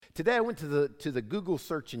Today I went to the Google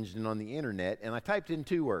search engine on the internet and I typed in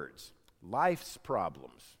two words: life's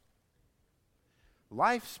problems.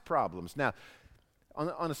 Life's problems. Now,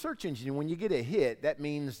 on a search engine, when you get a hit, that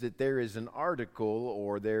means that there is an article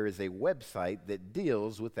or there is a website that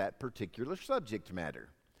deals with that particular subject matter.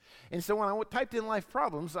 And so when I typed in life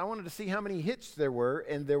problems, I wanted to see how many hits there were,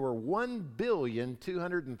 and there were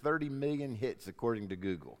 1,230,000,000 hits according to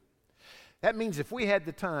Google. That means if we had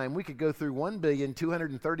the time, we could go through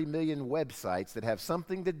 1,230,000,000 websites that have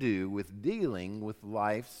something to do with dealing with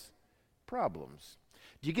life's problems.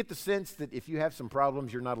 Do you get the sense that if you have some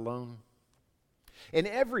problems, you're not alone? And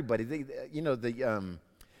everybody, there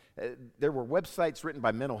were websites written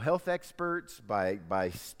by mental health experts,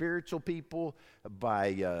 by spiritual people,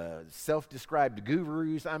 by self-described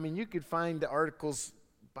gurus. I mean, you could find articles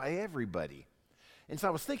by everybody. And so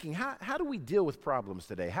I was thinking, how do we deal with problems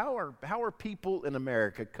today? How are people in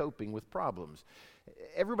America coping with problems?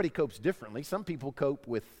 Everybody copes differently. Some people cope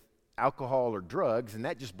with alcohol or drugs, and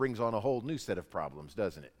that just brings on a whole new set of problems,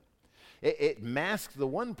 doesn't it? It masks the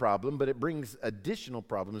one problem, but it brings additional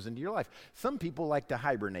problems into your life. Some people like to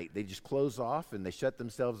hibernate. They just close off and they shut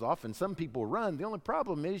themselves off, and some people run. The only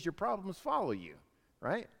problem is your problems follow you,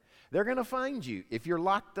 right? They're going to find you. If you're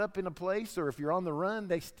locked up in a place or if you're on the run,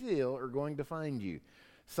 they still are going to find you.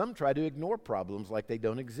 Some try to ignore problems like they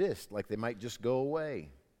don't exist, like they might just go away.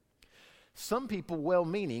 Some people,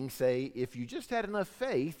 well-meaning, say if you just had enough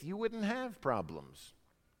faith, you wouldn't have problems.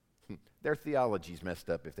 Their theology's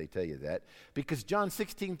messed up if they tell you that. Because John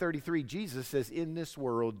 16:33, Jesus says, in this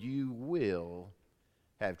world you will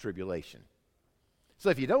have tribulation.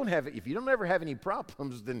 So if you don't ever have any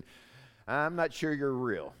problems, then I'm not sure you're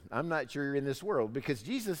real. I'm not sure you're in this world, because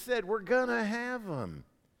Jesus said we're gonna have them.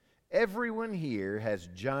 Everyone here has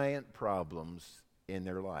giant problems in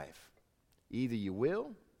their life. Either you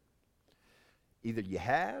will, either you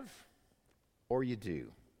have, or you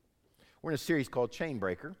do. We're in a series called Chain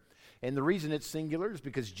Breaker. And the reason it's singular is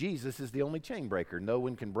because Jesus is the only chain breaker. No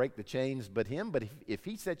one can break the chains but him. But if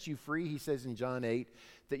he sets you free, he says in John 8,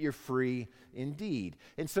 that you're free indeed.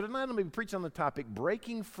 And so tonight I'm going to be preaching on the topic,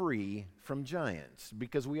 breaking free from giants,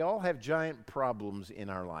 because we all have giant problems in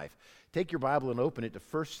our life. Take your Bible and open it to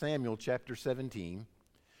 1 Samuel chapter 17.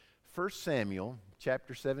 1 Samuel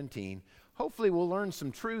chapter 17. Hopefully we'll learn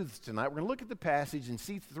some truths tonight. We're going to look at the passage and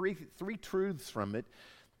see three truths from it.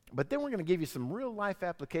 But then we're going to give you some real life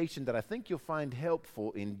application that I think you'll find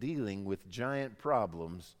helpful in dealing with giant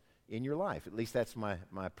problems in your life. At least that's my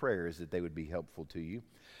prayer, is that they would be helpful to you.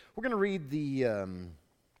 We're going to read the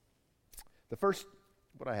first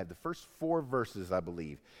four verses, I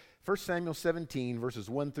believe. 1 Samuel 17, verses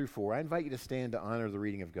 1 through 4. I invite you to stand to honor the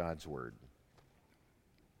reading of God's word.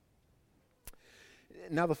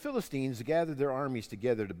 Now the Philistines gathered their armies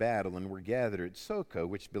together to battle and were gathered at Socoh,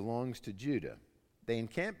 which belongs to Judah. They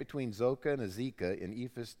encamped between Zokah and Azekah in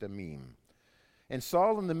Ephes Dammim. And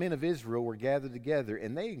Saul and the men of Israel were gathered together,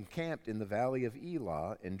 and they encamped in the valley of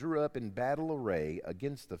Elah and drew up in battle array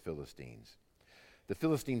against the Philistines. The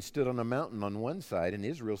Philistines stood on a mountain on one side, and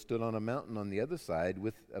Israel stood on a mountain on the other side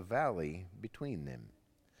with a valley between them.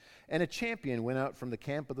 And a champion went out from the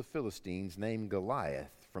camp of the Philistines named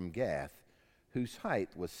Goliath from Gath, whose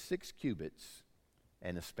height was 6 cubits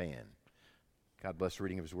and a span. God bless the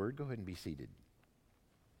reading of his word. Go ahead and be seated.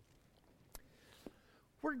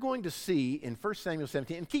 We're going to see in 1 Samuel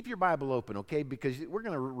 17, and keep your Bible open, okay, because we're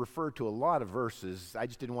going to refer to a lot of verses. I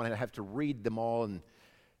just didn't want to have to read them all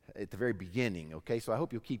at the very beginning, okay, so I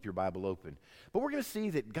hope you'll keep your Bible open. But we're going to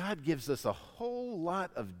see that God gives us a whole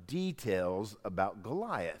lot of details about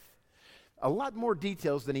Goliath. A lot more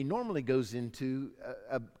details than he normally goes into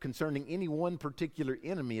concerning any one particular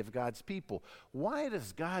enemy of God's people. Why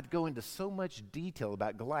does God go into so much detail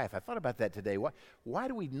about Goliath? I thought about that today. Why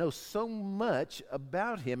do we know so much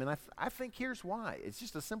about him? And I think here's why. It's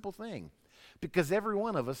just a simple thing. Because every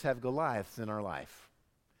one of us have Goliaths in our life.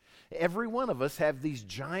 Every one of us have these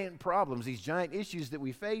giant problems, these giant issues that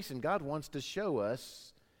we face, and God wants to show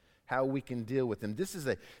us how we can deal with them.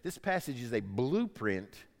 This passage is a blueprint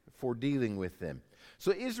for dealing with them.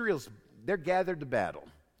 So they're gathered to battle.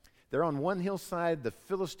 They're on one hillside, the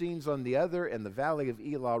Philistines on the other, and the valley of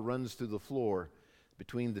Elah runs through the floor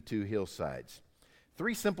between the two hillsides.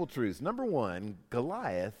 3 simple truths. Number 1,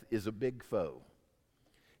 Goliath is a big foe.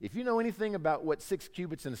 If you know anything about what 6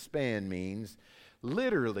 cubits in a span means,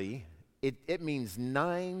 literally, it means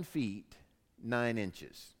 9 feet, 9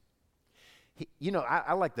 inches.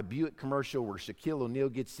 I like the Buick commercial where Shaquille O'Neal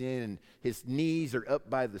gets in and his knees are up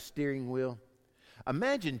by the steering wheel.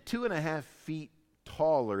 Imagine 2.5 feet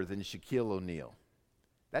taller than Shaquille O'Neal.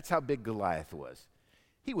 That's how big Goliath was.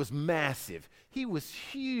 He was massive. He was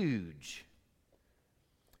huge.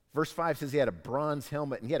 Verse 5 says he had a bronze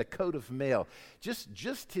helmet and he had a coat of mail.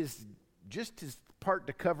 Just his part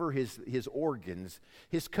to cover his organs.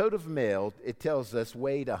 His coat of mail, it tells us,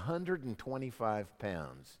 weighed 125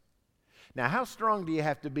 pounds. Now, how strong do you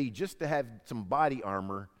have to be just to have some body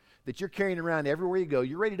armor that you're carrying around everywhere you go?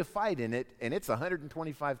 You're ready to fight in it, and it's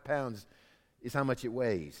 125 pounds is how much it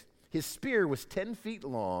weighs. His spear was 10 feet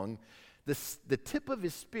long. The tip of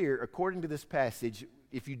his spear, according to this passage,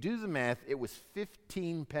 if you do the math, it was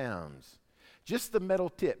 15 pounds. Just the metal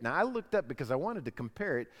tip. Now, I looked up because I wanted to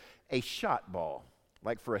compare it. A shot ball,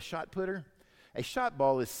 like for a shot putter, a shot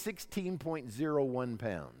ball is 16.01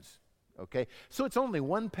 pounds. Okay? So it's only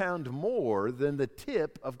 1 pound more than the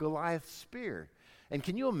tip of Goliath's spear. And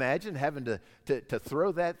can you imagine having to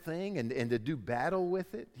throw that thing and to do battle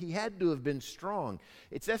with it? He had to have been strong.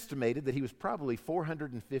 It's estimated that he was probably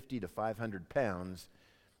 450 to 500 pounds,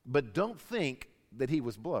 but don't think that he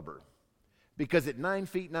was blubber. Because at 9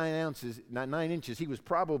 feet 9 inches, he was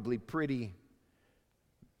probably pretty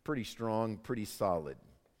strong, pretty solid.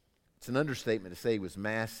 It's an understatement to say he was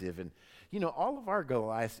massive. And, you know, all of our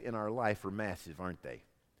Goliaths in our life are massive, aren't they?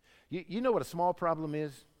 You know what a small problem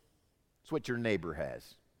is? It's what your neighbor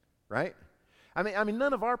has, right? I mean,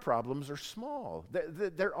 none of our problems are small.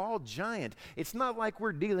 They're all giant. It's not like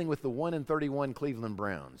we're dealing with the 1-31 Cleveland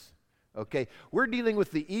Browns, okay? We're dealing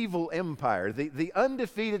with the evil empire, the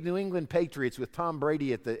undefeated New England Patriots with Tom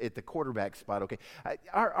Brady at the quarterback spot, okay?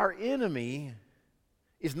 Our enemy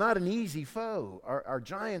is not an easy foe. Our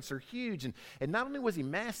giants are huge. And not only was he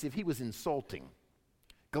massive, he was insulting.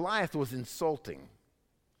 Goliath was insulting.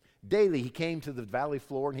 Daily, he came to the valley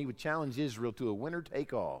floor and he would challenge Israel to a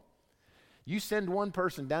winner-take-all. You send one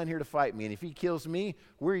person down here to fight me, and if he kills me,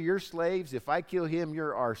 we're your slaves. If I kill him,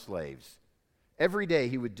 you're our slaves. Every day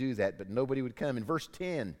he would do that, but nobody would come. In verse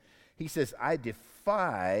 10, he says, I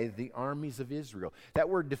defy the armies of Israel. That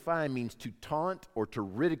word defy means to taunt or to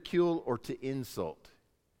ridicule or to insult.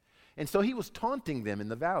 And so he was taunting them in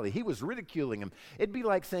the valley. He was ridiculing them. It'd be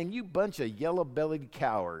like saying, you bunch of yellow-bellied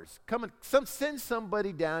cowards, send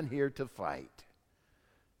somebody down here to fight.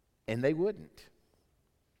 And they wouldn't.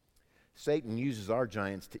 Satan uses our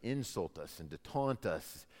giants to insult us and to taunt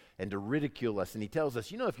us and to ridicule us. And he tells us,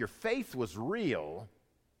 you know, if your faith was real,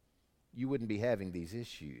 you wouldn't be having these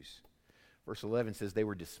issues. Verse 11 says they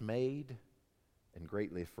were dismayed and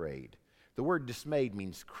greatly afraid. The word dismayed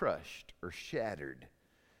means crushed or shattered.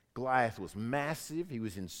 Goliath was massive, he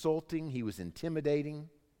was insulting, he was intimidating.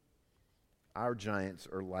 Our giants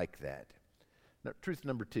are like that. Now, truth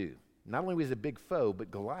number 2, not only was he a big foe,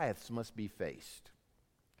 but Goliaths must be faced.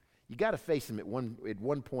 You got to face them at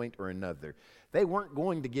one point or another. They weren't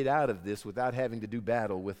going to get out of this without having to do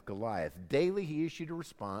battle with Goliath. Daily he issued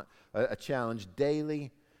a challenge.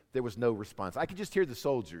 Daily there was no response. I could just hear the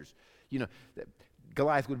soldiers, you know,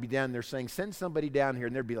 Goliath would be down there saying, send somebody down here,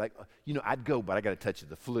 and they'd be like, you know, I'd go, but I got a touch of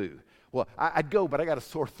the flu. Well, I'd go, but I got a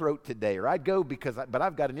sore throat today. Or I'd go but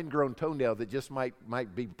I've got an ingrown toenail that just might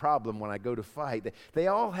be a problem when I go to fight. They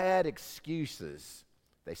all had excuses.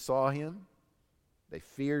 They saw him, they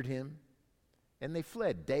feared him, and they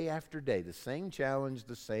fled day after day. The same challenge,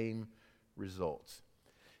 the same results.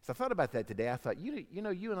 So I thought about that today. I thought, you know,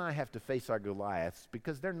 you and I have to face our Goliaths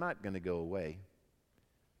because they're not going to go away.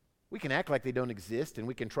 We can act like they don't exist, and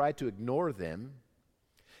we can try to ignore them.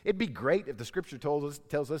 It'd be great if the scripture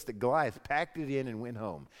tells us that Goliath packed it in and went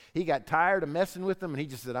home. He got tired of messing with them, and he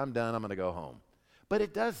just said, I'm done, I'm going to go home. But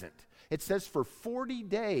it doesn't. It says for 40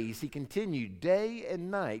 days he continued day and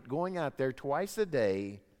night going out there twice a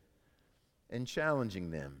day and challenging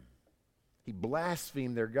them. He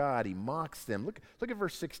blasphemed their God. He mocks them. Look at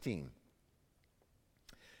verse 16.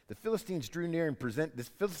 This Philistine drew near and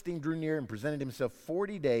presented himself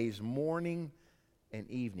 40 days, morning and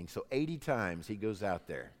evening. So 80 times he goes out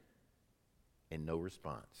there and no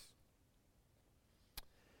response.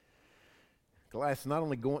 Goliath's not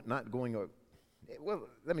only not going. Well,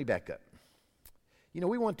 let me back up. You know,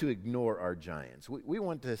 we want to ignore our giants. We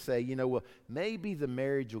want to say, you know, well, maybe the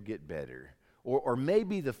marriage will get better. Or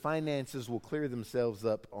maybe the finances will clear themselves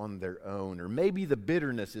up on their own. Or maybe the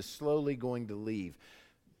bitterness is slowly going to leave.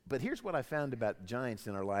 But here's what I found about giants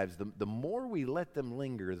in our lives. The more we let them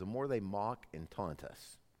linger, the more they mock and taunt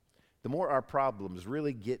us. The more our problems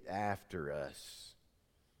really get after us.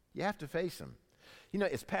 You have to face them. You know,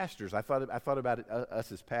 as pastors, I thought about it,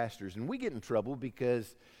 us as pastors, and we get in trouble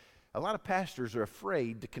because a lot of pastors are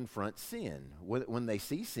afraid to confront sin. When they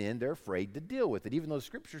see sin, they're afraid to deal with it. Even though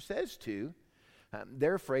Scripture says to,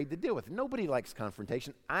 they're afraid to deal with it. Nobody likes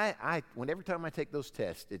confrontation. Every time I take those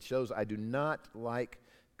tests, it shows I do not like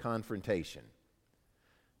confrontation.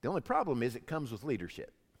 The only problem is it comes with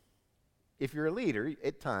leadership. If you're a leader,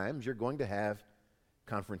 at times you're going to have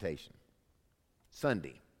confrontation.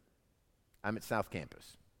 Sunday, I'm at South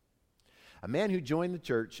Campus. A man who joined the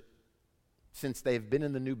church since they've been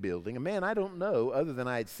in the new building, a man I don't know other than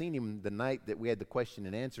I had seen him the night that we had the question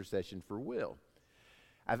and answer session for Will.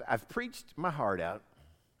 I've preached my heart out.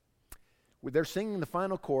 They're singing the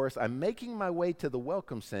final chorus. I'm making my way to the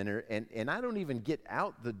Welcome Center, and I don't even get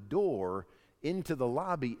out the door into the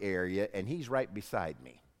lobby area, and he's right beside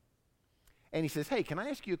me. And he says, hey, can I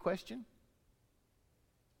ask you a question?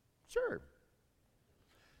 Sure.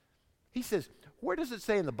 He says, where does it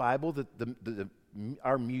say in the Bible that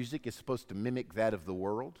our music is supposed to mimic that of the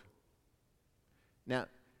world? Now,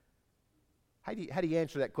 how do you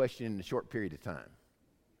answer that question in a short period of time?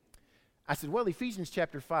 I said, well, Ephesians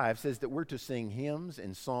chapter 5 says that we're to sing hymns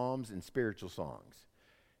and psalms and spiritual songs.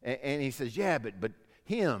 And he says, yeah, but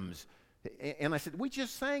hymns. And I said, we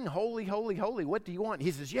just sang holy, holy, holy. What do you want?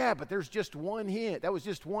 He says, yeah, but there's just one hymn. That was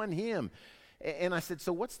just one hymn. And I said,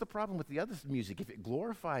 so what's the problem with the other music? If it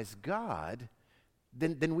glorifies God,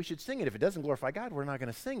 then we should sing it. If it doesn't glorify God, we're not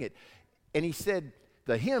going to sing it. And he said,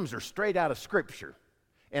 the hymns are straight out of Scripture.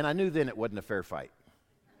 And I knew then it wasn't a fair fight.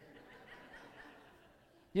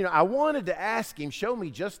 You know, I wanted to ask him, show me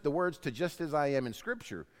just the words to just as I am in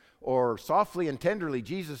Scripture, or softly and tenderly,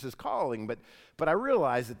 Jesus is calling. But I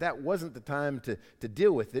realized that wasn't the time to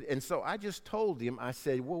deal with it. And so I just told him, I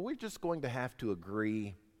said, well, we're just going to have to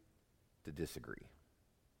agree to disagree.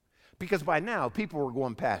 Because by now, people were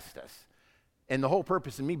going past us. And the whole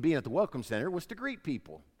purpose of me being at the Welcome Center was to greet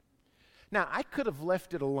people. Now, I could have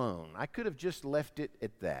left it alone. I could have just left it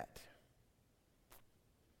at that.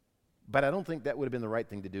 But I don't think that would have been the right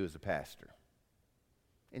thing to do as a pastor.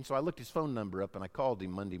 And so I looked his phone number up and I called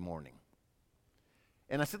him Monday morning.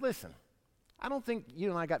 And I said, listen, I don't think you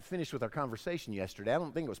and I got finished with our conversation yesterday. I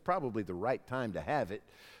don't think it was probably the right time to have it,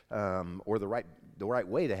 or the right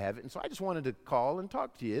way to have it. And so I just wanted to call and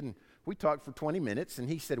talk to you. And we talked for 20 minutes. And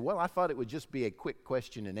he said, well, I thought it would just be a quick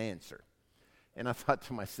question and answer. And I thought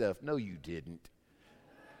to myself, no, you didn't.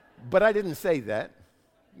 But I didn't say that.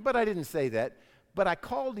 But I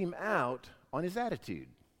called him out on his attitude.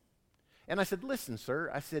 And I said, listen,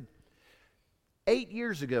 sir, I said, 8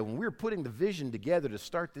 years ago when we were putting the vision together to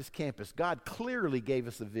start this campus, God clearly gave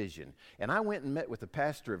us a vision. And I went and met with the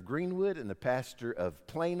pastor of Greenwood and the pastor of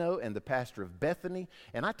Plano and the pastor of Bethany.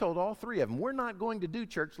 And I told all three of them, we're not going to do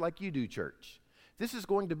church like you do church. This is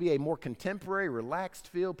going to be a more contemporary, relaxed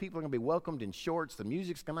feel. People are going to be welcomed in shorts. The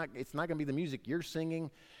music's it's not going to be the music you're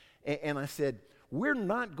singing. And I said, we're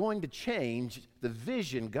not going to change the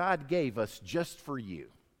vision God gave us just for you.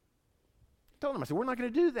 I told him, I said, we're not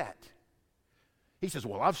going to do that. He says,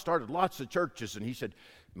 well, I've started lots of churches. And he said,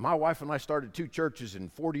 my wife and I started 2 churches in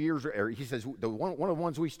 40 years. He says, one of the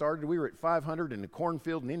ones we started, we were at 500 in a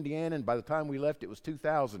cornfield in Indiana, and by the time we left, it was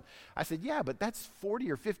 2,000. I said, yeah, but that's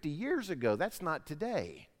 40 or 50 years ago. That's not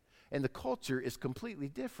today. And the culture is completely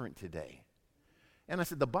different today. And I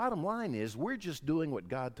said, the bottom line is we're just doing what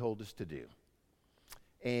God told us to do.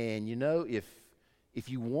 And, you know, if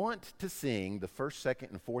you want to sing the first,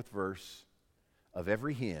 second, and fourth verse of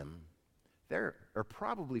every hymn, there are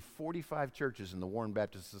probably 45 churches in the Warren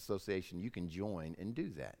Baptist Association you can join and do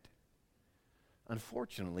that.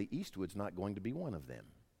 Unfortunately, Eastwood's not going to be one of them.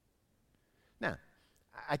 Now,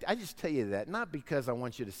 I just tell you that not because I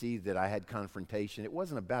want you to see that I had confrontation. It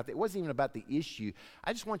wasn't about that. It wasn't even about the issue.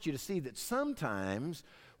 I just want you to see that sometimes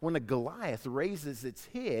when a Goliath raises its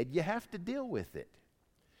head, you have to deal with it.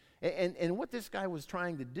 And what this guy was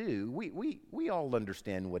trying to do, we all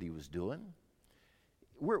understand what he was doing.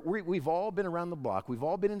 We've all been around the block. We've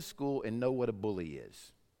all been in school and know what a bully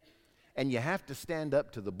is. And you have to stand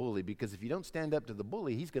up to the bully, because if you don't stand up to the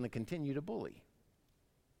bully, he's going to continue to bully.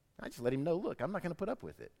 I just let him know, look, I'm not going to put up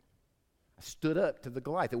with it. I stood up to the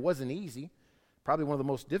Goliath. It wasn't easy. Probably one of the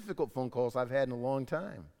most difficult phone calls I've had in a long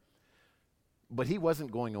time. But he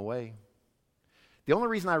wasn't going away. The only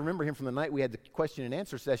reason I remember him from the night we had the question and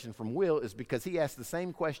answer session from Will is because he asked the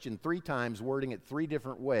same question 3 times, wording it 3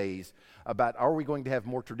 different ways, about are we going to have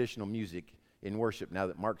more traditional music in worship now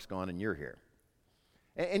that Mark's gone and you're here?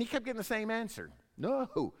 And he kept getting the same answer.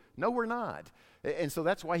 No, we're not. And so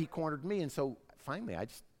that's why he cornered me. And so finally I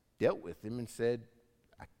just dealt with him and said,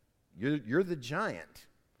 you're the giant,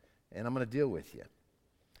 and I'm going to deal with you.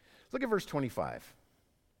 Look at verse 25.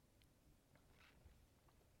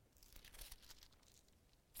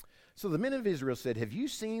 So the men of Israel said, have you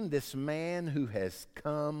seen this man who has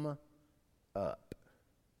come up?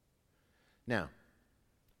 Now,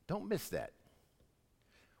 don't miss that.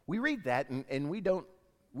 We read that and we don't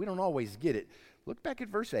always get it. Look back at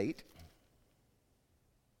verse 8.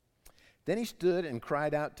 Then he stood and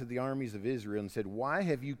cried out to the armies of Israel and said, "Why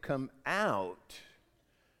have you come out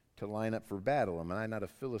to line up for battle? Am I not a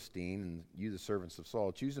Philistine, and you the servants of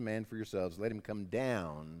Saul? Choose a man for yourselves. Let him come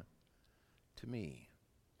down to me."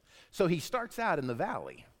 So he starts out in the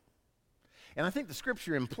valley. And I think the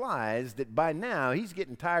scripture implies that by now he's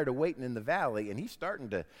getting tired of waiting in the valley, and he's starting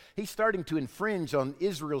to infringe on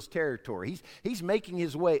Israel's territory. He's making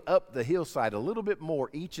his way up the hillside a little bit more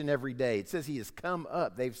each and every day. It says he has come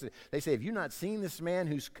up. They say, "Have you not seen this man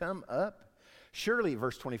who's come up? Surely,"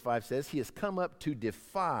 verse 25 says, "he has come up to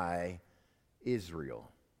defy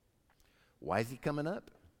Israel." Why is he coming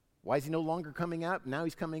up? Why is he no longer coming out? Now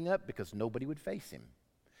he's coming up because nobody would face him,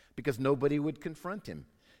 because nobody would confront him.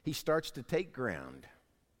 He starts to take ground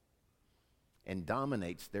and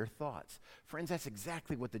dominates their thoughts. Friends, that's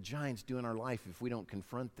exactly what the giants do in our life if we don't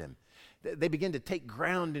confront them. They begin to take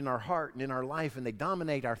ground in our heart and in our life, and they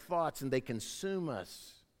dominate our thoughts, and they consume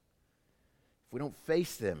us. If we don't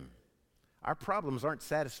face them, our problems aren't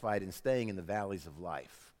satisfied in staying in the valleys of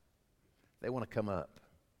life. They want to come up.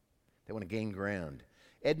 They want to gain ground.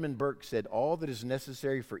 Edmund Burke said, "All that is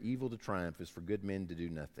necessary for evil to triumph is for good men to do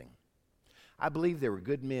nothing." I believe there were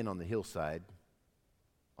good men on the hillside,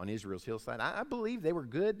 on Israel's hillside. I believe they were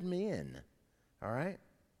good men, all right?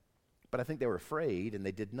 But I think they were afraid and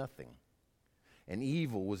they did nothing. And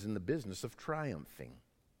evil was in the business of triumphing.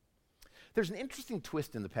 There's an interesting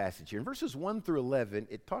twist in the passage here. In verses 1 through 11,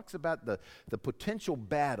 it talks about the potential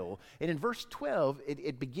battle. And in verse 12,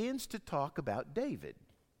 it begins to talk about David.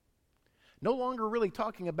 No longer really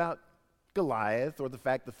talking about Goliath or the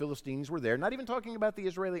fact the Philistines were there, not even talking about the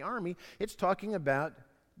Israeli army. It's talking about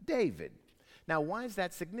David. Now, why is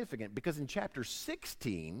that significant? Because in chapter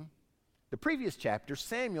 16, the previous chapter,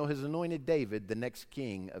 Samuel has anointed David the next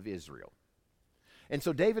king of Israel. And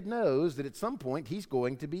so David knows that at some point he's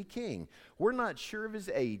going to be king. We're not sure of his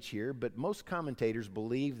age here, but most commentators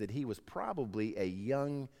believe that he was probably a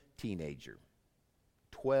young teenager,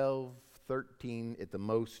 12, 13 at the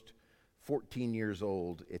most, 14 years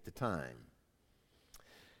old at the time.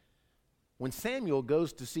 When Samuel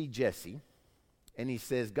goes to see Jesse, and he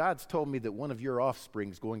says, "God's told me that one of your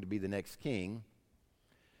offspring is going to be the next king,"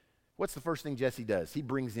 what's the first thing Jesse does? He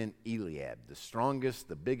brings in Eliab, the strongest,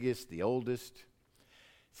 the biggest, the oldest.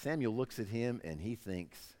 Samuel looks at him and he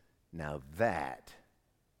thinks, now that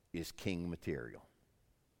is king material.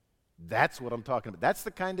 That's what I'm talking about. That's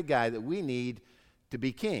the kind of guy that we need to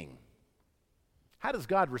be king. How does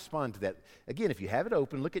God respond to that? Again, if you have it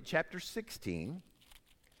open, look at chapter 16.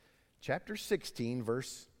 Chapter 16,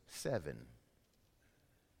 verse 7.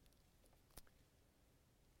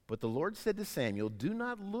 But the Lord said to Samuel, "Do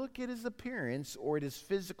not look at his appearance or at his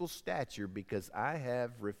physical stature, because I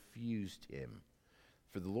have refused him.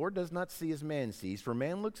 For the Lord does not see as man sees. For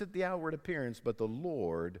man looks at the outward appearance, but the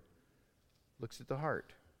Lord looks at the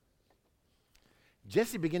heart."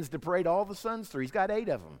 Jesse begins to parade all the sons through. He's got 8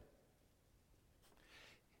 of them.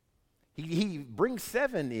 He brings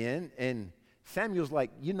 7 in, and Samuel's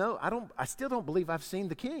like, I still don't believe I've seen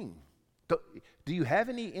the king. Do you have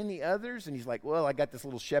any others? And he's like, well, I got this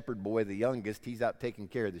little shepherd boy, the youngest. He's out taking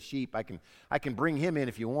care of the sheep. I can bring him in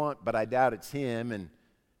if you want, but I doubt it's him.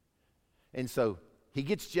 And so he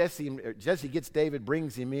gets Jesse gets David,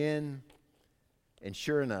 brings him in, and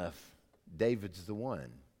sure enough, David's the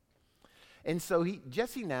one. And so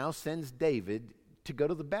Jesse now sends David to go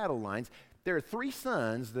to the battle lines. There are 3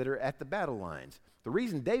 sons that are at the battle lines. The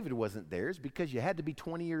reason David wasn't there is because you had to be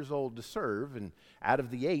 20 years old to serve, and out of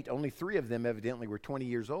the 8, only 3 of them evidently were 20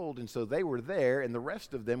 years old, and so they were there, and the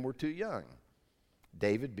rest of them were too young,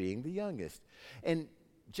 David being the youngest. And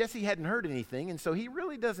Jesse hadn't heard anything, and so he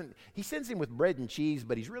sends him with bread and cheese,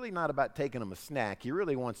 but he's really not about taking him a snack. He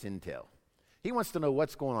really wants intel. He wants to know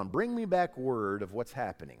what's going on. Bring me back word of what's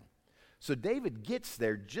happening. So David gets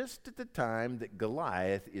there just at the time that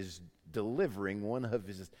Goliath is delivering one of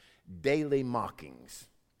his daily mockings.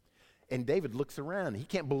 And David looks around. He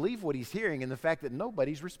can't believe what he's hearing and the fact that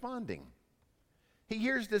nobody's responding. He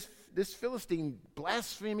hears this Philistine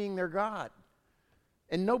blaspheming their God,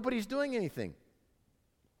 and nobody's doing anything.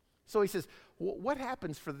 So he says, what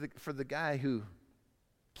happens for the guy who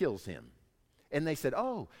kills him? And they said,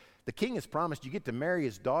 oh, the king has promised you get to marry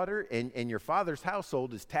his daughter, and your father's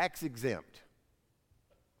household is tax exempt.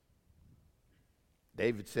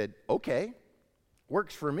 David said, okay,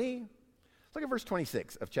 works for me. Look at verse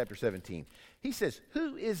 26 of chapter 17. He says,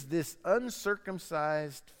 who is this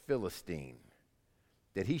uncircumcised Philistine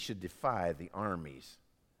that he should defy the armies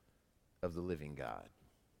of the living God?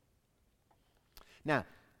 Now,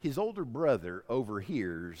 his older brother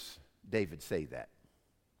overhears David say that,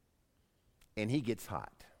 and he gets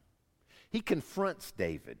hot. He confronts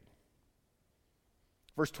David.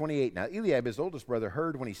 Verse 28, now Eliab, his oldest brother,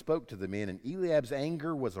 heard when he spoke to the men, and Eliab's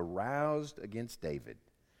anger was aroused against David.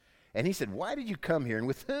 And he said, why did you come here, and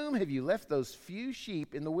with whom have you left those few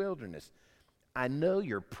sheep in the wilderness? I know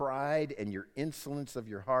your pride and your insolence of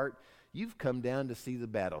your heart. You've come down to see the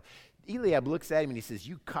battle. Eliab looks at him and he says,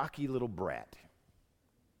 you cocky little brat.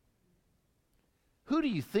 Who do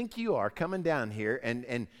you think you are coming down here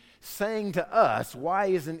and saying to us, why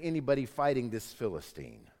isn't anybody fighting this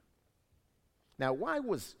Philistine? Now, why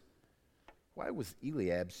was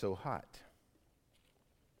Eliab so hot?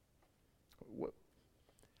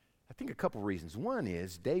 I think a couple reasons. One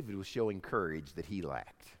is David was showing courage that he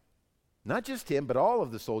lacked. Not just him, but all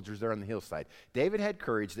of the soldiers there on the hillside. David had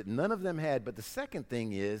courage that none of them had. But the second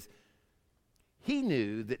thing is he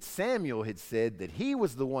knew that Samuel had said that he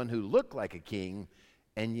was the one who looked like a king,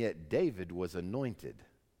 and yet David was anointed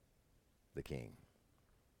the king.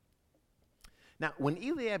 Now, when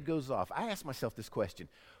Eliab goes off, I ask myself this question.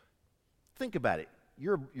 Think about it.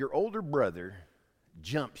 Your older brother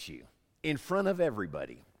jumps you in front of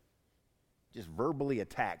everybody, just verbally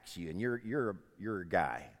attacks you, and you're a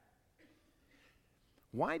guy.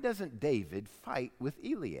 Why doesn't David fight with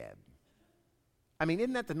Eliab? I mean,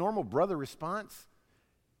 isn't that the normal brother response?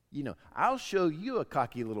 You know, I'll show you a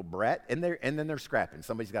cocky little brat, and then they're scrapping.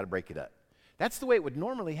 Somebody's got to break it up. That's the way it would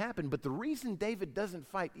normally happen, but the reason David doesn't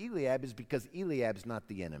fight Eliab is because Eliab's not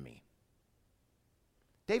the enemy.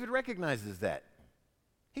 David recognizes that.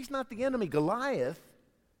 He's not the enemy. Goliath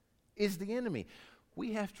is the enemy.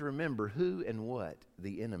 We have to remember who and what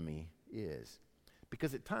the enemy is.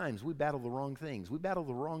 Because at times we battle the wrong things. We battle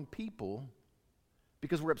the wrong people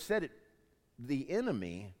because we're upset at the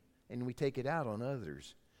enemy and we take it out on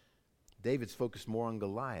others. David's focused more on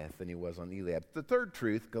Goliath than he was on Eliab. The third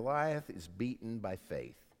truth, Goliath is beaten by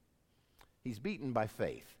faith. He's beaten by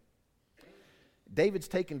faith. David's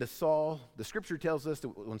taken to Saul. The scripture tells us that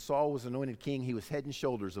when Saul was anointed king, he was head and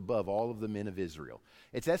shoulders above all of the men of Israel.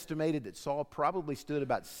 It's estimated that Saul probably stood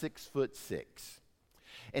about 6'6".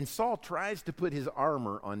 And Saul tries to put his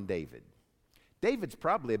armor on David. David's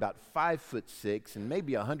probably about 5'6" and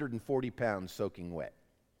maybe 140 pounds soaking wet.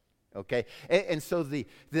 Okay? And so the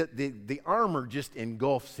armor just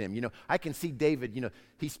engulfs him. You know, I can see David, you know,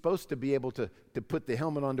 he's supposed to be able to put the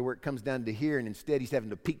helmet on to where it comes down to here, and instead he's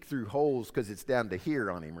having to peek through holes because it's down to here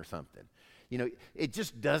on him or something. You know, it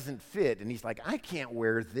just doesn't fit. And he's like, I can't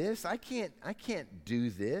wear this. I can't do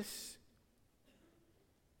this.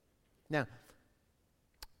 Now,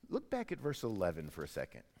 look back at verse 11 for a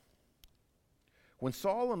second. When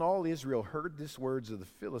Saul and all Israel heard these words of the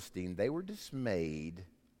Philistine, they were dismayed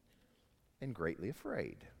and greatly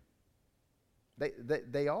afraid.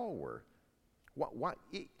 They all were.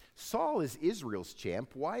 Saul is Israel's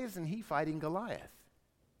champ. Why isn't he fighting Goliath?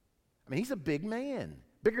 I mean, he's a big man,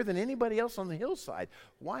 bigger than anybody else on the hillside.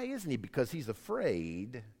 Why isn't he? Because he's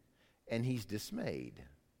afraid and he's dismayed.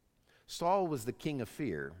 Saul was the king of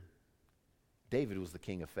fear. David was the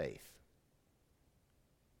king of faith.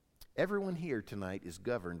 Everyone here tonight is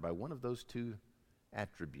governed by one of those two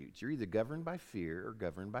attributes. You're either governed by fear or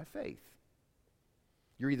governed by faith.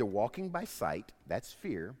 You're either walking by sight, that's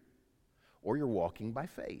fear, or you're walking by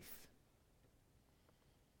faith.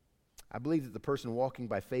 I believe that the person walking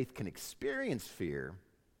by faith can experience fear,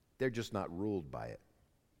 they're just not ruled by it.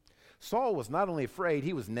 Saul was not only afraid,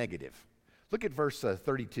 he was negative. Look at verse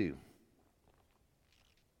 32.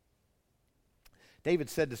 David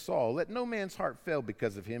said to Saul, let no man's heart fail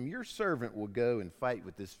because of him. Your servant will go and fight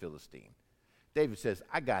with this Philistine. David says,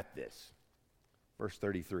 I got this. Verse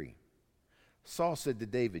 33. Saul said to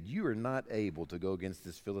David, you are not able to go against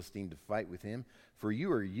this Philistine to fight with him, for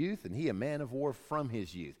you are youth and he a man of war from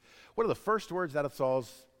his youth. What are the first words out of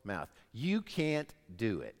Saul's mouth? You can't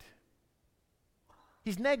do it.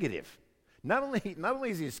 He's negative. Not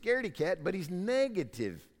only is he a scaredy cat, but he's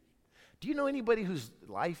negative. Do you know anybody whose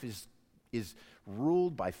life is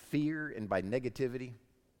ruled by fear and by negativity?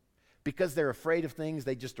 Because they're afraid of things,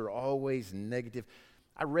 they just are always negative.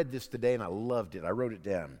 I read this today and I loved it. I wrote it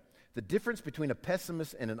down. The difference between a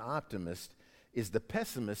pessimist and an optimist is the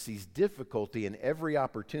pessimist sees difficulty in every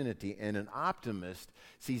opportunity, and an optimist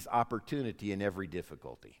sees opportunity in every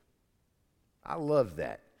difficulty. I love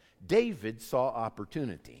that. David saw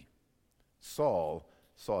opportunity. Saul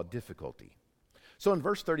saw difficulty. So in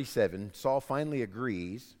verse 37, Saul finally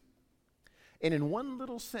agrees. And in one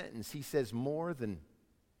little sentence, he says more than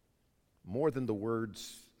the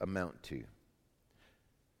words amount to.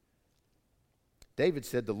 David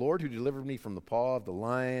said, the Lord who delivered me from the paw of the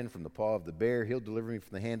lion, from the paw of the bear, he'll deliver me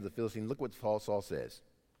from the hand of the Philistine. Look what Saul says.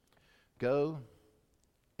 Go,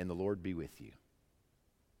 and the Lord be with you.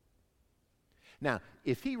 Now,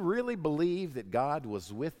 if he really believed that God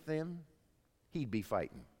was with them, he'd be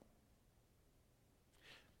fighting.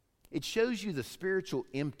 It shows you the spiritual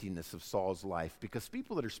emptiness of Saul's life, because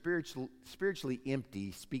people that are spiritually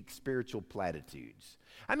empty speak spiritual platitudes.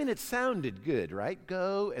 I mean, it sounded good, right?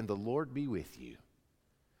 Go and the Lord be with you.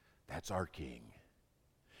 That's our King.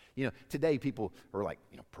 You know, today people are like,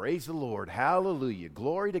 praise the Lord, hallelujah,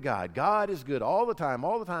 glory to God. God is good all the time,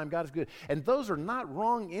 God is good. And those are not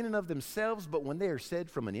wrong in and of themselves, but when they are said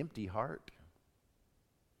from an empty heart,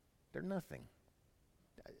 they're nothing.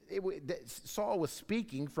 Saul was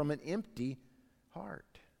speaking from an empty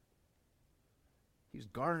heart.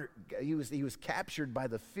 He was captured by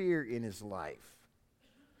the fear in his life.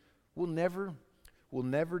 We'll never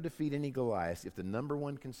defeat any Goliath if the number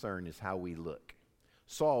one concern is how we look.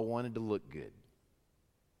 Saul wanted to look good.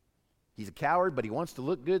 He's a coward, but he wants to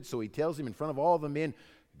look good, so he tells him in front of all the men,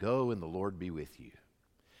 go and the Lord be with you.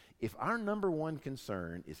 If our number one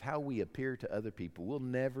concern is how we appear to other people, we'll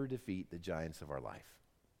never defeat the giants of our life.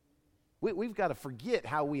 We've got to forget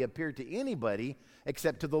how we appear to anybody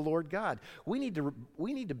except to the Lord God. We need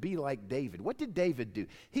to be like David. What did David do?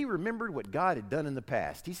 He remembered what God had done in the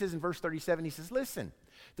past. He says in verse 37, he says, listen,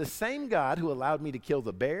 the same God who allowed me to kill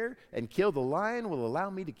the bear and kill the lion will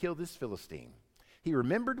allow me to kill this Philistine. He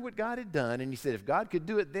remembered what God had done, and he said, if God could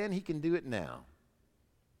do it then, he can do it now.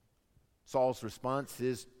 Saul's response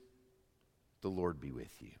is, the Lord be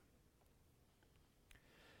with you.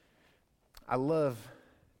 I love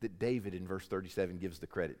that David in verse 37 gives the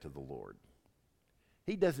credit to the Lord.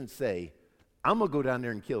 He doesn't say, I'm going to go down there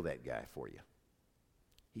and kill that guy for you.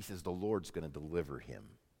 He says, the Lord's going to deliver him.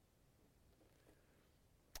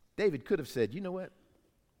 David could have said, you know what?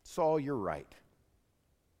 Saul, you're right.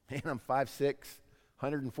 Man, I'm 5'6",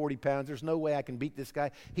 140 pounds. There's no way I can beat this guy.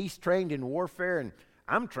 He's trained in warfare, and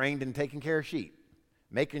I'm trained in taking care of sheep.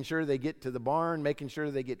 Making sure they get to the barn, making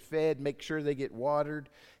sure they get fed, make sure they get watered.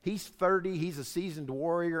 He's 30. He's a seasoned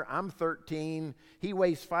warrior. I'm 13. He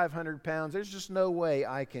weighs 500 pounds. There's just no way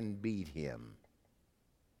I can beat him.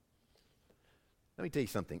 Let me tell you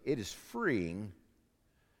something. It is freeing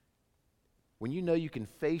when you know you can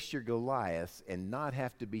face your Goliath and not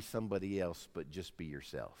have to be somebody else, but just be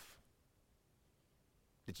yourself.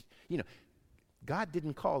 God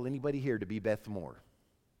didn't call anybody here to be Beth Moore.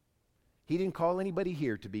 He didn't call anybody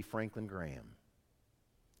here to be Franklin Graham.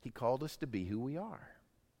 He called us to be who we are.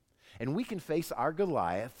 And we can face our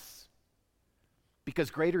Goliaths because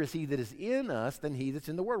greater is he that is in us than he that's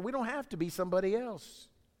in the world. We don't have to be somebody else.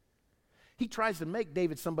 He tries to make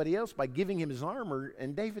David somebody else by giving him his armor,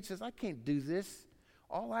 and David says, I can't do this.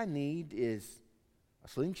 All I need is a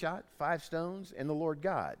slingshot, 5 stones, and the Lord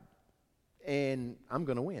God. And I'm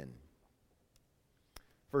going to win.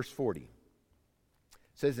 Verse 40.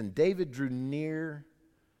 Says, and David drew near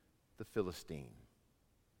the Philistine.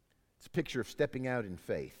 It's a picture of stepping out in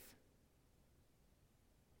faith.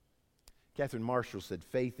 Catherine Marshall said,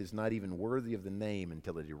 faith is not even worthy of the name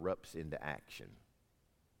until it erupts into action.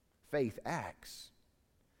 Faith acts.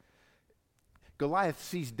 Goliath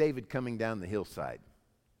sees David coming down the hillside.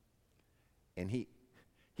 And he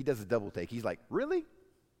does a double take. He's like, really?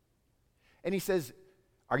 And he says,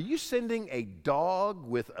 are you sending a dog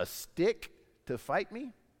with a stick to fight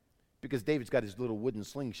me? Because David's got his little wooden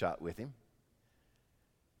slingshot with him.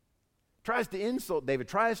 Tries to insult David,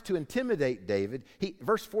 tries to intimidate David.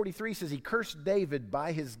 Verse 43 says he cursed David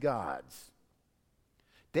by his gods.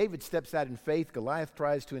 David steps out in faith. Goliath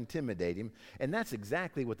tries to intimidate him. And that's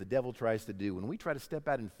exactly what the devil tries to do. When we try to step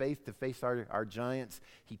out in faith to face our giants,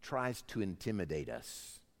 he tries to intimidate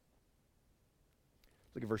us.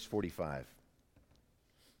 Look at verse 45.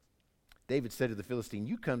 David said to the Philistine,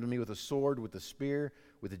 you come to me with a sword, with a spear,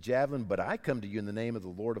 with a javelin, but I come to you in the name of the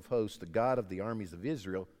Lord of hosts, the God of the armies of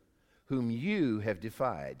Israel, whom you have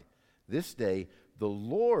defied. This day the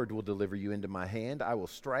Lord will deliver you into my hand. I will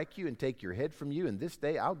strike you and take your head from you, and this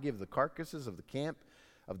day I'll give the carcasses of the camp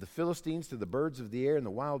of the Philistines to the birds of the air and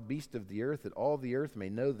the wild beasts of the earth, that all the earth may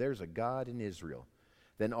know there's a God in Israel.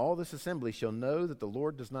 Then all this assembly shall know that the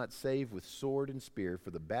Lord does not save with sword and spear,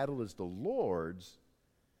 for the battle is the Lord's,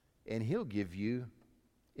 and he'll give you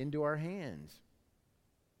into our hands.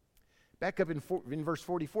 Back up in verse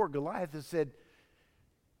 44, Goliath has said,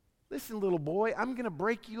 listen, little boy, I'm going to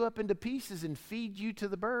break you up into pieces and feed you to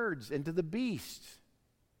the birds and to the beasts.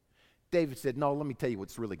 David said, no, let me tell you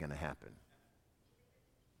what's really going to happen.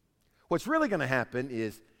 What's really going to happen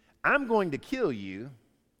is I'm going to kill you.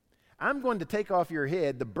 I'm going to take off your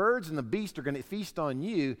head. The birds and the beasts are going to feast on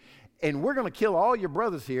you, and we're going to kill all your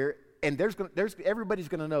brothers here, and everybody's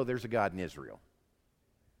going to know there's a God in Israel.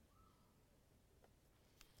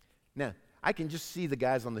 Now, I can just see the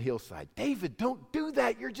guys on the hillside. David, don't do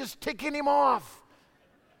that. You're just ticking him off.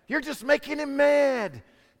 You're just making him mad.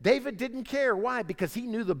 David didn't care. Why? Because he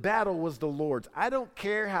knew the battle was the Lord's. I don't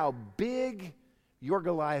care how big your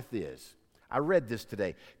Goliath is. I read this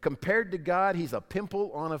today. Compared to God, he's a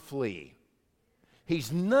pimple on a flea.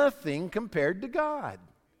 He's nothing compared to God.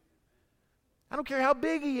 I don't care how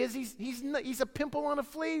big he is. He's a pimple on a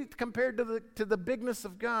flea compared to the bigness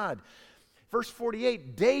of God. Verse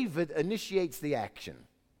 48, David initiates the action.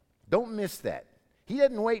 Don't miss that. He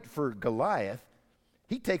doesn't wait for Goliath.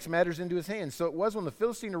 He takes matters into his hands. So it was when the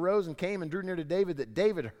Philistine arose and came and drew near to David that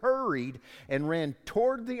David hurried and ran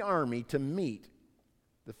toward the army to meet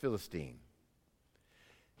the Philistine.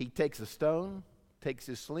 He takes a stone, takes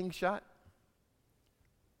his slingshot,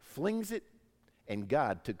 flings it, and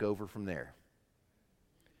God took over from there.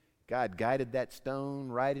 God guided that stone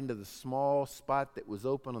right into the small spot that was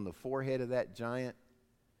open on the forehead of that giant,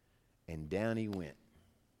 and down he went.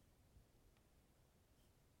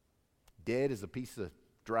 Dead as a piece of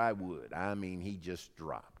dry wood. I mean, he just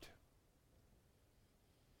dropped.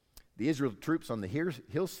 The Israel troops on the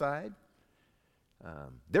hillside,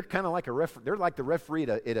 they're kind of like they're like the referee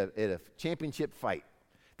at a championship fight.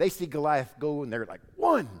 They see Goliath go, and they're like,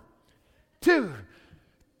 1, 2,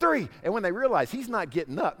 3. And when they realize he's not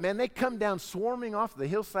getting up, man, they come down swarming off the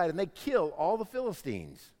hillside, and they kill all the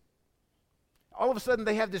Philistines. All of a sudden,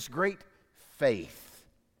 they have this great faith.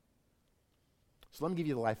 So let me give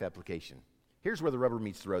you the life application. Here's where the rubber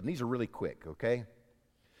meets the road, and these are really quick, okay?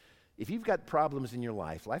 If you've got problems in your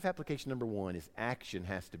life application number 1 is action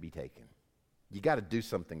has to be taken. You got to do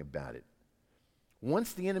something about it.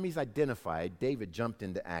 Once the enemy's identified, David jumped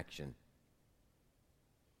into action.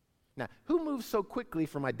 Now, who moves so quickly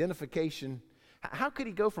from identification? How could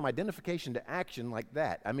he go from identification to action like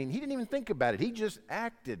that? I mean, he didn't even think about it. He just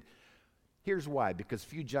acted. Here's why. Because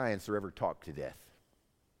few giants are ever talked to death.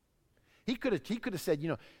 He could have said,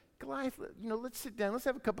 Goliath, let's sit down, let's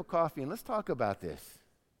have a cup of coffee, and let's talk about this.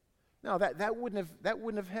 No, that wouldn't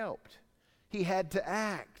have helped. He had to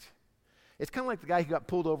act. It's kind of like the guy who got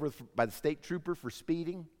pulled over by the state trooper for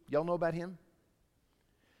speeding. Y'all know about him?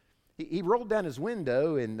 He rolled down his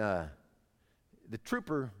window, and the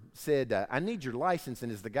trooper said, I need your license.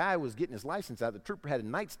 And as the guy was getting his license out, the trooper had a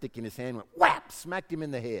nightstick in his hand, went whap, smacked him in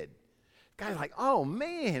the head. The guy's like, oh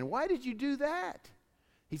man, why did you do that?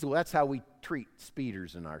 He said, well, that's how we treat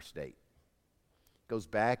speeders in our state. Goes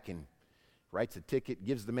back and writes a ticket,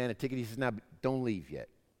 gives the man a ticket. He says, now, don't leave yet.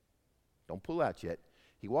 Don't pull out yet.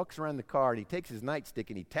 He walks around the car, and he takes his nightstick,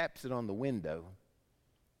 and he taps it on the window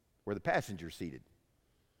where the passenger's seated.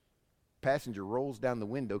 Passenger rolls down the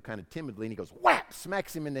window kind of timidly, and he goes, whap,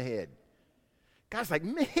 smacks him in the head. Guy's like,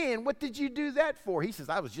 man, what did you do that for? He says,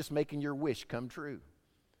 I was just making your wish come true.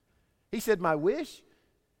 He said, my wish?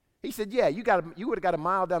 He said, yeah, you would have got a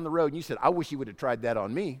mile down the road, and you said, I wish you would have tried that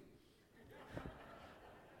on me.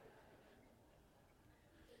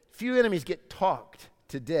 Few enemies get talked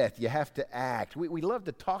to death. You have to act. We love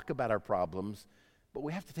to talk about our problems, but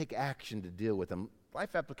we have to take action to deal with them.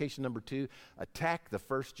 Life application number 2, attack the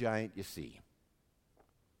first giant you see.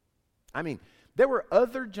 I mean, there were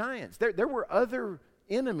other giants. There were other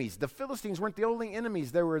enemies. The Philistines weren't the only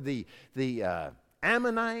enemies. There were the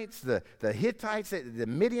Ammonites, the Hittites, the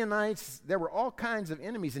Midianites. There were all kinds of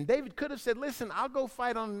enemies. And David could have said, listen, I'll go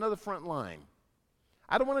fight on another front line.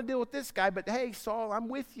 I don't want to deal with this guy, but hey, Saul, I'm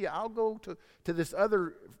with you. I'll go to this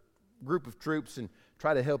other group of troops and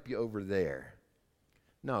try to help you over there.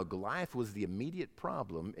 No, Goliath was the immediate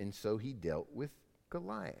problem, and so he dealt with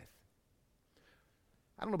Goliath.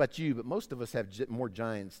 I don't know about you, but most of us have more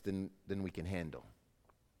giants than we can handle.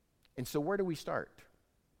 And so where do we start?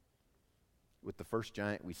 With the first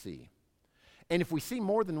giant we see. And if we see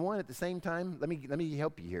more than one at the same time, let me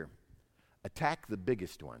help you here. Attack the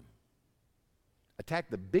biggest one.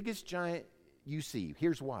 Attack the biggest giant you see.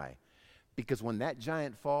 Here's why. Because when that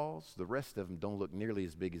giant falls, the rest of them don't look nearly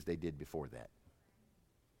as big as they did before that.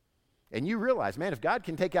 And you realize, man, if God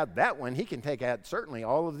can take out that one, he can take out certainly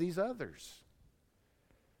all of these others.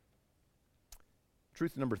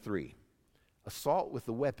 Truth number 3, assault with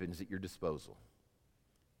the weapons at your disposal.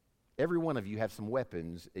 Every one of you have some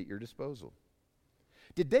weapons at your disposal.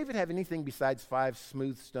 Did David have anything besides 5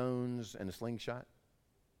 smooth stones and a slingshot?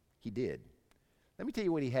 He did. Let me tell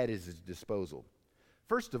you what he had at his disposal.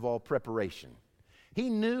 First of all, preparation. He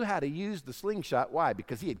knew how to use the slingshot. Why?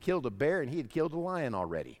 Because he had killed a bear and he had killed a lion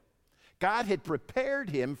already. God had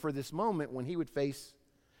prepared him for this moment when he would face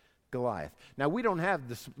Goliath. Now, we don't have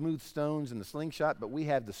the smooth stones and the slingshot, but we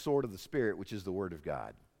have the sword of the Spirit, which is the Word of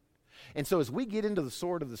God. And so as we get into the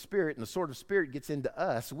sword of the Spirit and the sword of Spirit gets into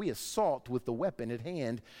us, we assault with the weapon at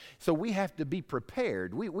hand. So we have to be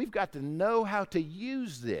prepared. We've got to know how to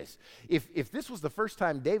use this. If this was the first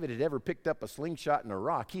time David had ever picked up a slingshot and a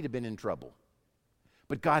rock, he'd have been in trouble.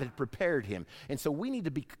 But God had prepared him. And so we need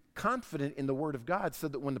to be confident in the Word of God so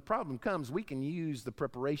that when the problem comes, we can use the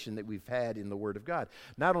preparation that we've had in the Word of God.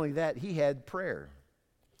 Not only that, he had prayer.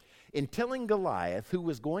 In telling Goliath who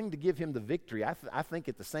was going to give him the victory, I think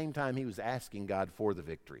at the same time he was asking God for the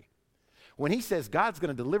victory. When he says, God's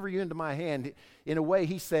going to deliver you into my hand, in a way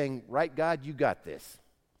he's saying, right, God, you got this.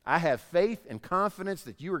 I have faith and confidence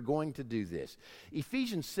that you are going to do this.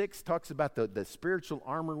 Ephesians 6 talks about the spiritual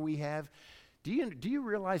armor we have. Do you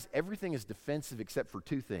realize everything is defensive except for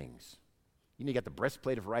two things? You got the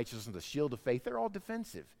breastplate of righteousness and the shield of faith. They're all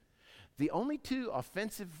defensive. The only two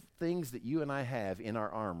offensive things that you and I have in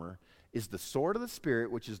our armor is the sword of the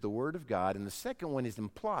Spirit, which is the Word of God, and the second one is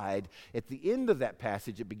implied. At the end of that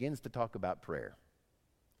passage, it begins to talk about prayer.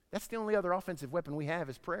 That's the only other offensive weapon we have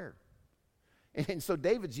is prayer. And so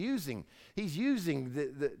David's using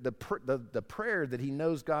the prayer that he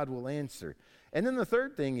knows God will answer. And then the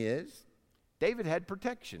third thing is, David had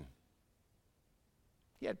protection.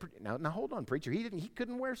 Now hold on, preacher. He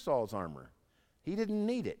couldn't wear Saul's armor. He didn't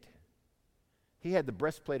need it. He had the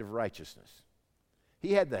breastplate of righteousness.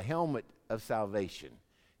 He had the helmet of salvation.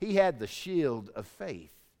 He had the shield of faith.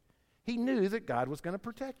 He knew that God was going to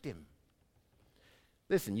protect him.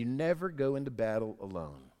 Listen, you never go into battle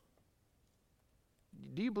alone.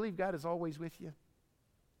 Do you believe God is always with you?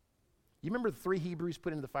 You remember the 3 Hebrews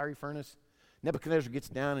put into the fiery furnace? Nebuchadnezzar gets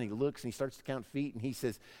down and he looks and he starts to count feet and he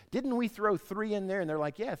says, didn't we throw 3 in there? And they're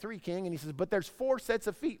like, yeah, 3, king. And he says, but there's 4 sets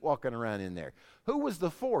of feet walking around in there. Who was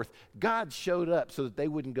the 4th? God showed up so that they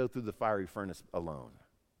wouldn't go through the fiery furnace alone.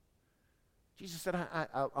 Jesus said,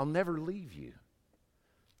 I'll never leave you.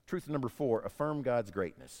 Truth number 4, affirm God's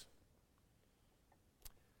greatness.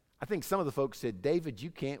 I think some of the folks said, David,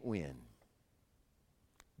 you can't win.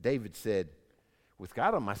 David said, with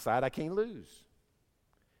God on my side, I can't lose.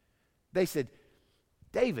 They said,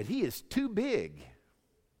 David, he is too big.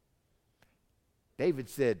 David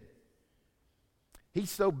said,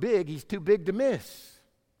 he's so big, he's too big to miss.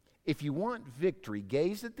 If you want victory,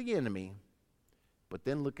 gaze at the enemy, but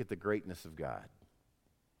then look at the greatness of God.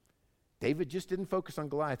 David just didn't focus on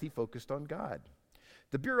Goliath, he focused on God.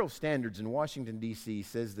 The Bureau of Standards in Washington, D.C.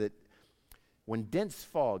 says that when dense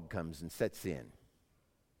fog comes and sets in,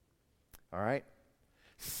 all right,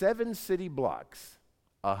 7 city blocks,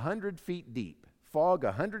 100 feet deep, fog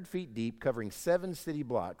 100 feet deep, covering 7 city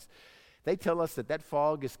blocks. They tell us that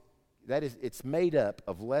fog it's made up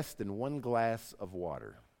of less than 1 glass of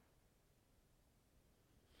water.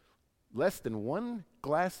 Less than 1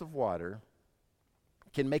 glass of water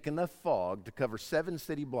can make enough fog to cover 7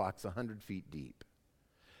 city blocks 100 feet deep.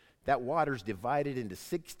 That water's divided into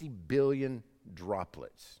 60 billion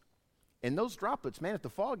droplets. And those droplets, man, if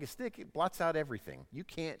the fog is thick, it blots out everything. You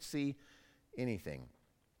can't see anything.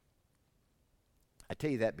 I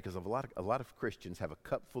tell you that because a lot of Christians have a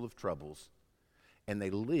cup full of troubles, and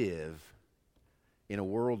they live in a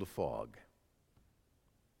world of fog.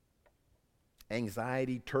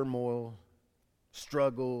 Anxiety, turmoil,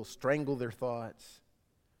 struggle, strangle their thoughts.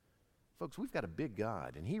 Folks, we've got a big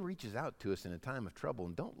God, and he reaches out to us in a time of trouble,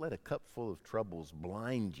 and don't let a cup full of troubles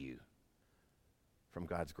blind you from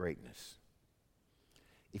God's greatness.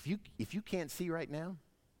 If you can't see right now,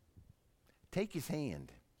 take his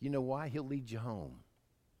hand. You know why? He'll lead you home.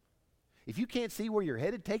 If you can't see where you're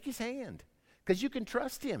headed, take his hand, because you can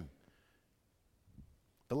trust him.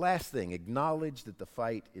 The last thing, acknowledge that the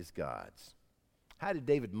fight is God's. How did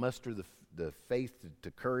David muster the faith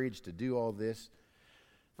to courage to do all this?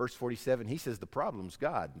 Verse 47, he says, the problem's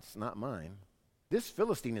God, it's not mine. This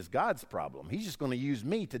Philistine is God's problem. He's just going to use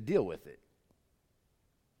me to deal with it.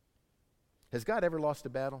 Has God ever lost a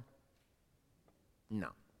battle? No.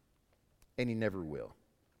 And he never will.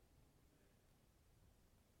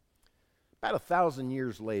 About 1,000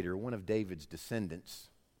 years later, one of David's descendants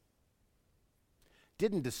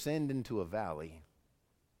didn't descend into a valley.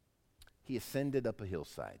 He ascended up a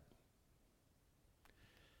hillside.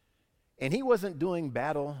 And he wasn't doing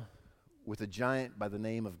battle with a giant by the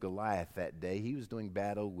name of Goliath that day. He was doing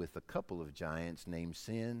battle with a couple of giants named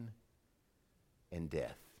sin and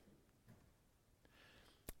death.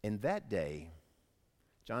 And that day,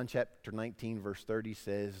 John chapter 19, verse 30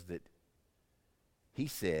 says that he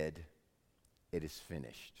said, it is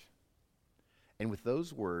finished. And with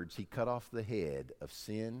those words, he cut off the head of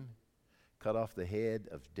sin, cut off the head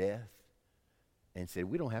of death, and said,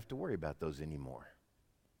 we don't have to worry about those anymore.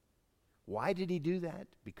 Why did he do that?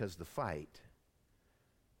 Because the fight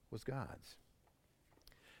was God's.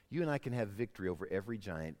 You and I can have victory over every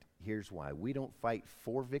giant. Here's why. We don't fight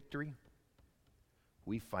for victory.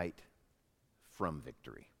 We fight from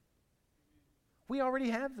victory. We already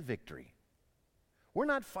have the victory. We're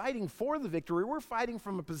not fighting for the victory. We're fighting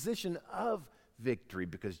from a position of victory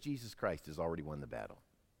because Jesus Christ has already won the battle.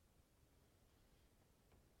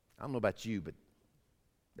 I don't know about you, but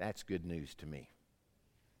that's good news to me.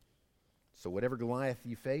 So whatever Goliath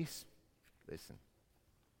you face, listen,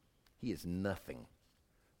 he is nothing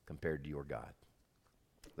compared to your God.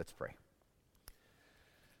 Let's pray.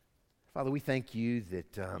 Father, we thank you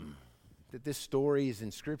that this story is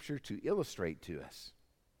in Scripture to illustrate to us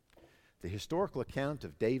the historical account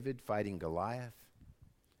of David fighting Goliath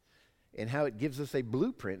and how it gives us a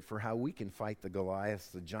blueprint for how we can fight the Goliaths,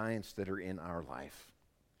 the giants that are in our life.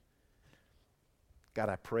 God,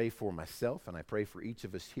 I pray for myself and I pray for each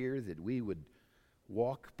of us here that we would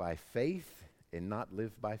walk by faith and not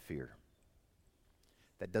live by fear.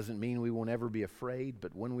 That doesn't mean we won't ever be afraid,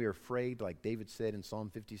 but when we are afraid, like David said in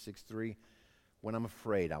Psalm 56:3, when I'm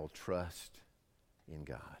afraid, I will trust in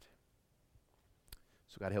God.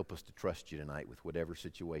 So God, help us to trust you tonight with whatever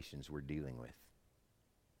situations we're dealing with.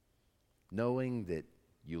 Knowing that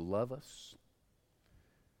you love us.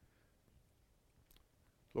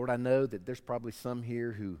 Lord, I know that there's probably some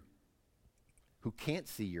here who can't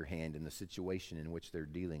see your hand in the situation in which they're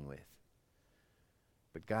dealing with.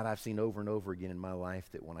 But God, I've seen over and over again in my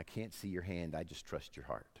life that when I can't see your hand, I just trust your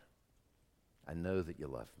heart. I know that you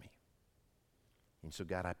love me. And so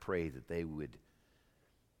God, I pray that they would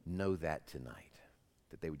know that tonight,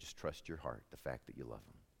 that they would just trust your heart, the fact that you love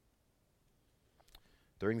them.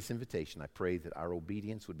 During this invitation, I pray that our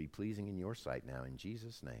obedience would be pleasing in your sight now. In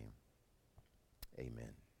Jesus' name,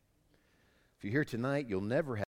 amen. If you're here tonight, you'll never have